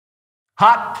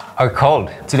Hot or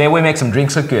cold? Today we make some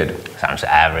drinks look good. Sounds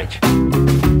average.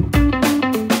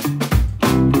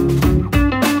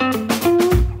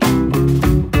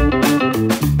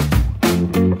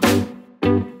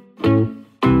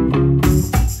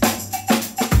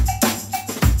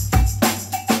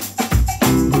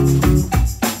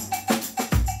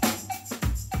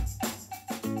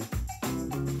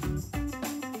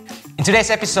 In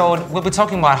today's episode, we'll be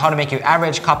talking about how to make your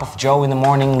average cup of joe in the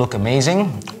morning look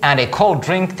amazing, and a cold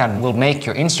drink that will make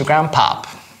your Instagram pop.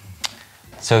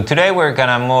 So today we're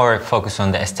gonna more focus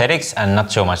on the aesthetics and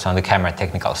not so much on the camera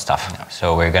technical stuff.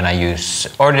 So we're gonna use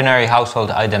ordinary household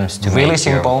items to really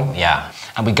simple. Yeah.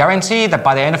 And we guarantee that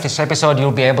by the end of this episode,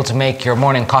 you'll be able to make your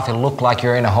morning coffee look like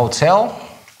you're in a hotel.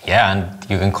 Yeah, and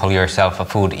you can call yourself a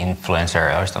food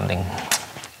influencer or something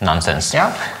nonsense.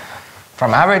 Yeah.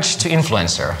 From average to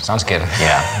influencer. Sounds good.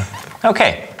 Yeah.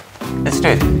 Okay, let's do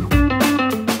it.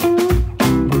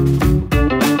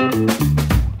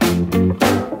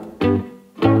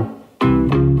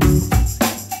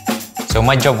 So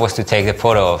my job was to take the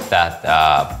photo of that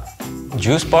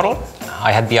juice bottle.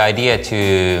 I had the idea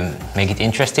to make it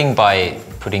interesting by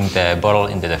putting the bottle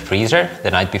into the freezer the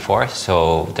night before,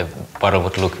 so the bottle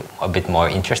would look a bit more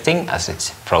interesting as it's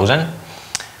frozen.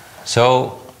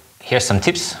 So here's some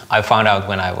tips I found out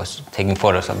when I was taking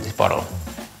photos of this bottle.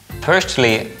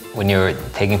 Firstly, when you're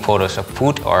taking photos of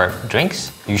food or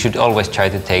drinks, you should always try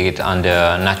to take it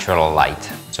under natural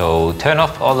light. So turn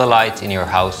off all the lights in your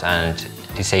house and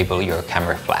disable your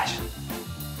camera flash.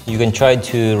 You can try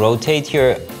to rotate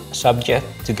your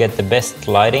subject to get the best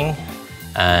lighting.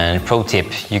 And pro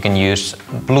tip, you can use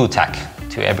blue tack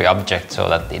to every object so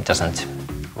that it doesn't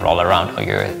roll around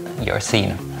your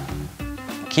scene.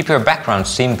 Keep your background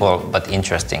simple but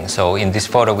interesting. So in this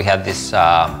photo we had this,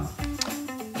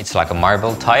 it's like a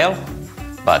marble tile,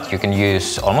 but you can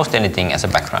use almost anything as a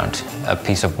background. A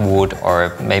piece of wood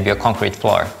or maybe a concrete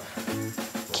floor.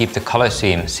 Keep the color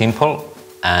scheme simple,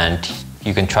 and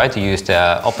you can try to use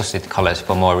the opposite colors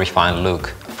for more refined look.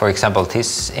 For example,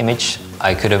 this image,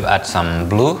 I could have added some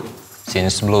blue,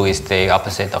 since blue is the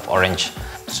opposite of orange.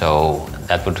 So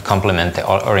that would complement the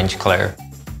orange color.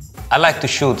 I like to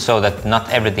shoot so that not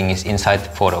everything is inside the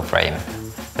photo frame.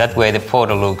 That way the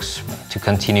photo looks to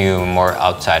continue more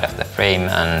outside of the frame,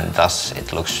 and thus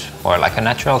it looks more like a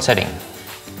natural setting.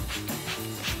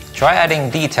 Try adding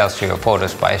details to your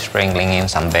photos by sprinkling in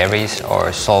some berries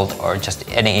or salt or just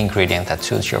any ingredient that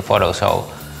suits your photo.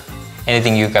 So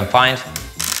anything you can find,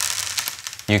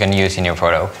 you can use in your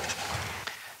photo.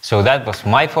 So that was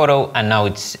my photo, and now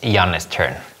it's Janne's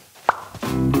turn.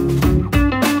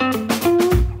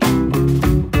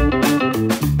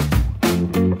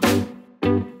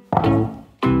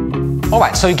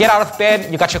 Alright, so you get out of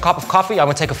bed, you got your cup of coffee, I'm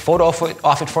gonna take a photo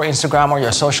of it for Instagram or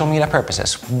your social media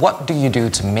purposes. What do you do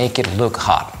to make it look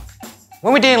hot?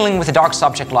 When we're dealing with a dark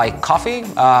subject like coffee,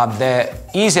 the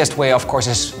easiest way, of course,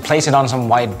 is place it on some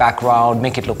white background,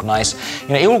 make it look nice. You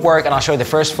know, it will work, and I'll show you the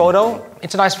first photo.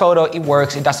 It's a nice photo, it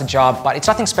works, it does the job, but it's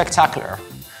nothing spectacular.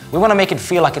 We want to make it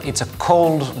feel like it's a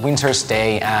cold winter's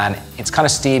day and it's kind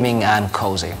of steaming and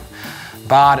cozy.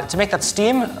 But to make that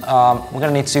steam, we're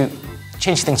gonna need to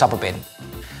change things up a bit.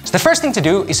 So the first thing to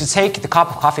do is to take the cup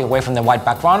of coffee away from the white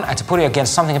background and to put it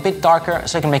against something a bit darker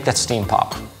so you can make that steam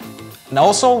pop. And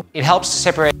also, it helps to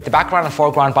separate the background and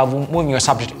foreground by moving your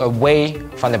subject away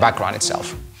from the background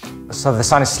itself. So the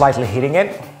sun is slightly hitting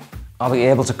it, I'll be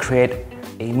able to create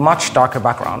a much darker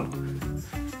background.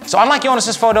 So unlike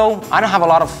Jonas' photo, I don't have a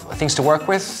lot of things to work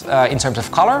with in terms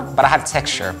of color, but I have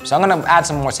texture. So I'm gonna add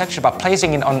some more texture by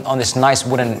placing it on this nice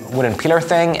wooden pillar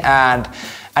thing and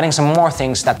adding some more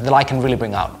things that the light can really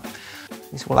bring out.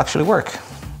 This will actually work.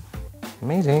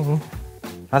 Amazing.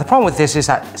 Now the problem with this is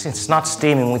that since it's not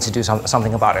steaming, we need to do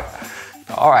something about it.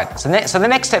 All right, so the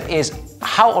next step is,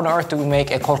 how on earth do we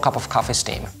make a cold cup of coffee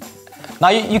steam? Now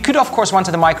you could of course run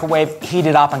to the microwave, heat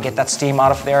it up and get that steam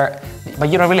out of there, but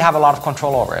you don't really have a lot of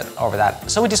control over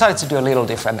that. So we decided to do a little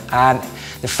different, and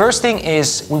the first thing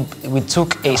is we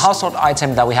took a household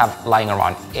item that we have lying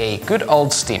around, a good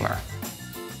old steamer.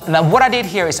 Now what I did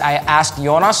here is I asked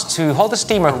Jonas to hold the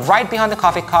steamer right behind the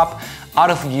coffee cup,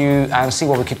 out of view, and see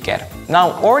what we could get.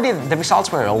 Now already the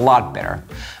results were a lot better.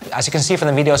 As you can see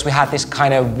from the videos, we had this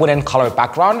kind of wooden colored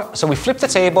background. So we flipped the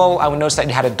table and we noticed that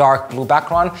it had a dark blue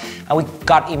background, and we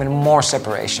got even more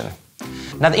separation.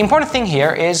 Now the important thing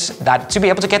here is that to be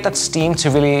able to get that steam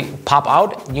to really pop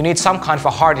out, you need some kind of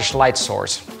a hardish light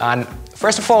source. And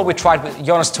first of all, we tried,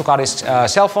 Jonas took out his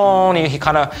cell phone, he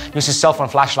kind of used his cell phone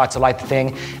flashlight to light the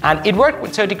thing, and it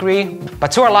worked to a degree,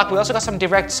 but to our luck, we also got some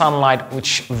direct sunlight,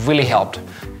 which really helped.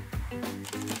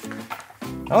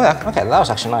 Oh yeah, okay, that was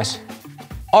actually nice.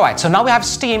 All right, so now we have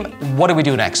steam. What do we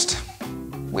do next?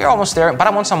 We're almost there, but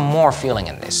I want some more feeling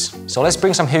in this. So let's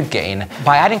bring some hygge in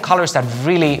by adding colors that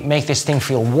really make this thing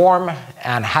feel warm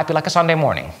and happy like a Sunday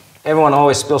morning. Everyone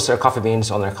always spills their coffee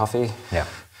beans on their coffee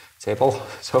table,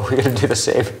 so we're gonna do the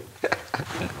same.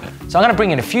 So I'm gonna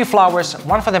bring in a few flowers,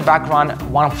 one for the background,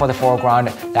 one for the foreground,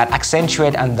 that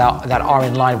accentuate and that are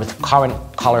in line with the current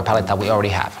color palette that we already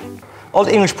have. Old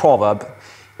English proverb,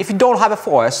 if you don't have a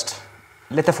forest,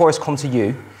 let the forest come to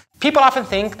you. People often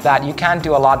think that you can't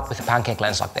do a lot with a pancake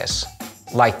lens like this,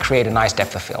 like create a nice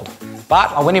depth of field.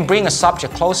 But when you bring a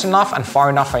subject close enough and far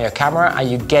enough from your camera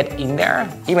and you get in there,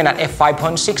 even at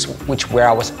f5.6, which where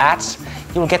I was at,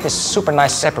 you will get this super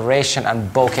nice separation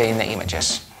and bokeh in the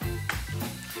images.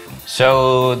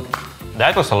 So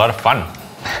that was a lot of fun.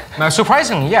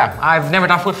 Surprisingly, yeah. I've never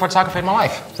done food photography in my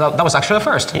life. So that was actually the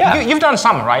first. Yeah. You've done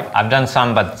some, right? I've done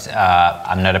some, but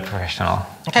I'm not a professional.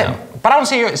 Okay, no. But I want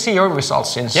to see your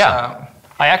results since... I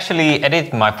actually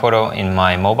edit my photo in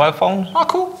my mobile phone. Oh,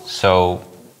 cool. So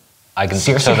I can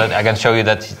that I can show you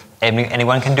that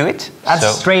anyone can do it.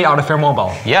 That's straight out of your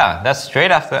mobile. Yeah, that's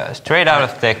straight out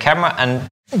of the camera, and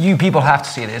you people have to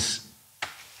see this.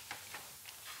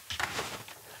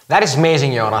 That is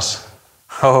amazing, Jonas.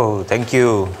 Oh, thank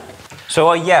you.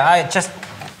 So yeah, I just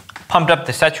pumped up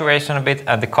the saturation a bit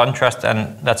and the contrast,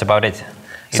 and that's about it.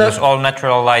 It was all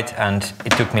natural light, and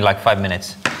it took me like 5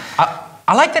 minutes.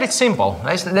 I like that it's simple.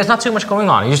 There's not too much going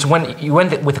on. You just went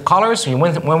with the colors. You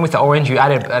went with the orange. You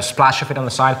added a splash of it on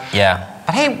the side. Yeah.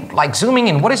 But hey, like zooming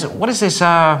in, what is it? What is this?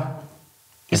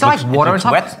 Is it like water on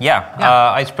top? Wet?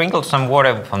 Yeah. I sprinkled some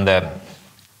water from the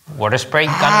water spray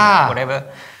gun, whatever,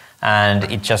 and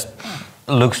it just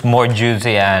looks more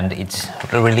juicy, and it's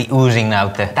really oozing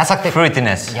out the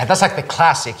fruitiness. Yeah, that's like the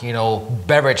classic,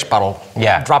 beverage bottle.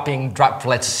 Yeah. Dropping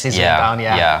droplets sizzling down.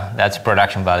 Yeah. Yeah, that's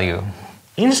production value.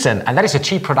 Instant, and that is a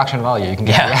cheap production value you can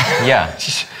get. Yeah.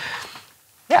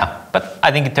 Yeah, but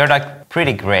I think it turned out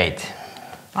pretty great.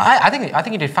 I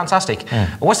think you did fantastic.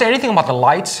 Was there anything about the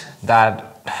light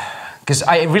that, because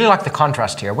I really like the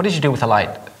contrast here. What did you do with the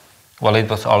light? Well, it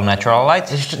was all natural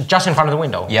light. It's just in front of the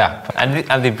window. Yeah,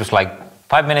 and it was like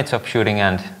 5 minutes of shooting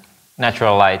and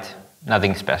natural light,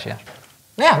 nothing special.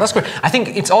 Yeah, that's good. I think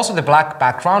it's also the black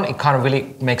background. It kind of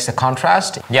really makes the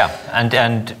contrast. Yeah,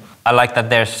 and I like that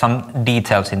there's some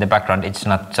details in the background. It's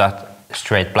not just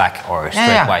straight black or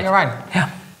straight white. You're right.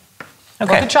 Yeah.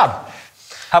 Okay. Well, good job.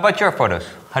 How about your photos?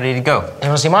 How did it go? You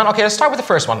want to see mine? Okay, let's start with the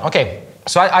first one. Okay,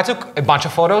 so I took a bunch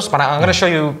of photos, but I'm going to show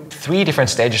you 3 different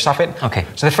stages of it. Okay.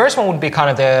 So the first one would be kind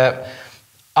of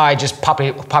I just popped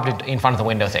it in front of the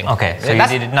window thing. Okay, so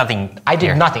you did nothing. I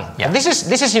did nothing. Yeah. This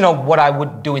is what I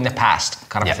would do in the past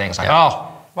kind of thing. It's like,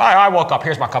 I woke up,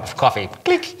 here's my cup of coffee,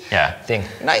 click, thing.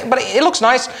 But it looks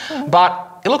nice,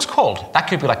 but it looks cold. That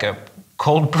could be like a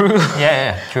cold brew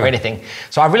true. or anything.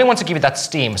 So I really want to give it that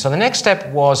steam. So the next step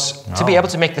was to be able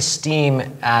to make the steam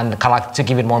and kind of like to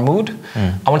give it more mood.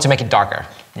 I want to make it darker.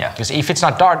 Yeah. Because if it's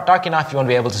not dark enough, you won't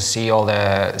be able to see all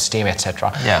the steam,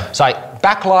 etc. Yeah. So I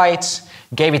backlights,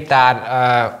 gave it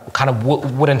that kind of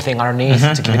wooden thing underneath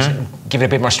to give it a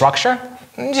bit more structure.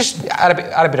 And just add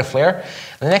a bit of flair.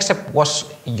 And the next step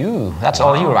was you. That's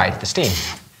all you, right? The steam.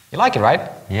 You like it, right?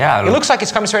 Yeah. It looks like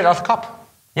it's coming straight out of the cup.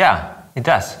 Yeah, it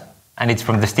does. And it's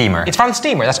from the steamer. It's from the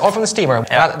steamer. That's all from the steamer.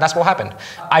 Yeah. That's what happened.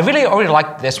 I really already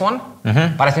liked this one,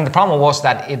 but I think the problem was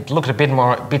that it looked a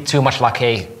bit too much like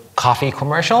a coffee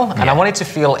commercial, and I wanted to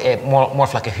feel it more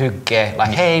of like a hygge,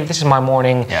 like, hey, this is my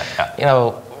morning,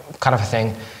 kind of a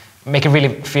thing. Make it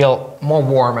really feel more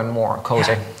warm and more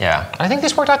cozy. Yeah. And I think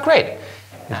this worked out great.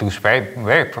 It was very,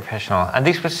 very professional, and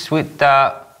this was with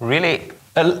really.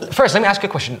 First, let me ask you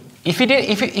a question.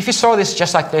 If you saw this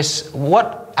just like this,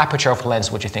 what aperture of lens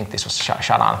would you think this was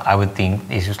shot on? I would think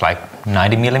this was like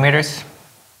 90 millimeters.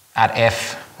 At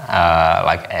f?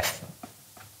 Like f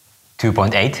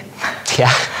 2.8.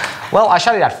 Yeah. Well, I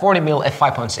shot it at 40 mm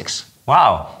f5.6.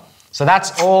 Wow. So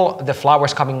that's all the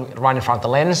flowers coming right in front of the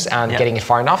lens and getting it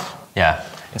far enough. Yeah.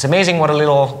 It's amazing what a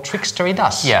little trickster he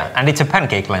does. Yeah, and it's a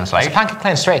pancake lens, right? It's a pancake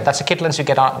lens, straight. That's a kit lens you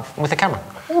get out with the camera.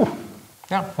 Ooh.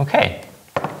 Yeah. Okay.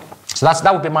 So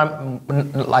that would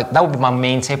be my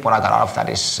main tip. What I got out of that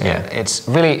is it's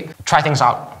really try things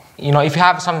out. If you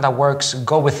have something that works,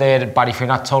 go with it. But if you're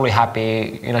not totally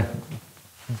happy,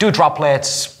 do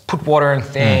droplets, put water in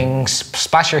things,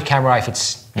 splash your camera if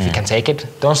you can take it.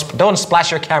 Don't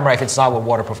splash your camera if it's not a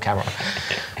waterproof camera.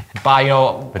 But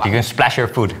you can splash your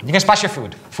food. You can splash your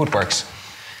food. Food works.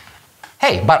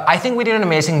 Hey, but I think we did an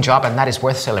amazing job, and that is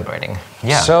worth celebrating.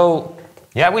 Yeah. So.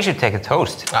 Yeah, we should take a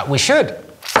toast. We should.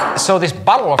 So this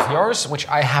bottle of yours, which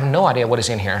I have no idea what is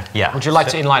in here. Yeah. Would you like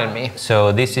to enlighten me?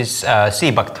 So this is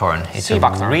sea buckthorn. It's a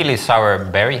really sour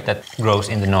berry that grows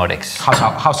in the Nordics.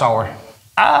 How sour?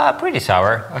 Pretty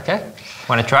sour. Okay.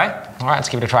 Want to try? All right, let's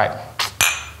give it a try.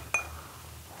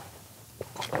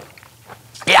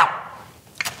 Yeah.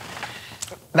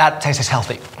 That tastes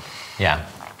healthy. Yeah.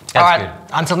 That's all right.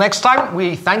 good. Until next time,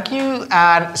 we thank you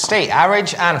and stay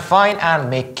average and fine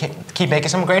and keep making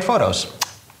some great photos.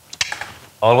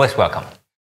 Always welcome.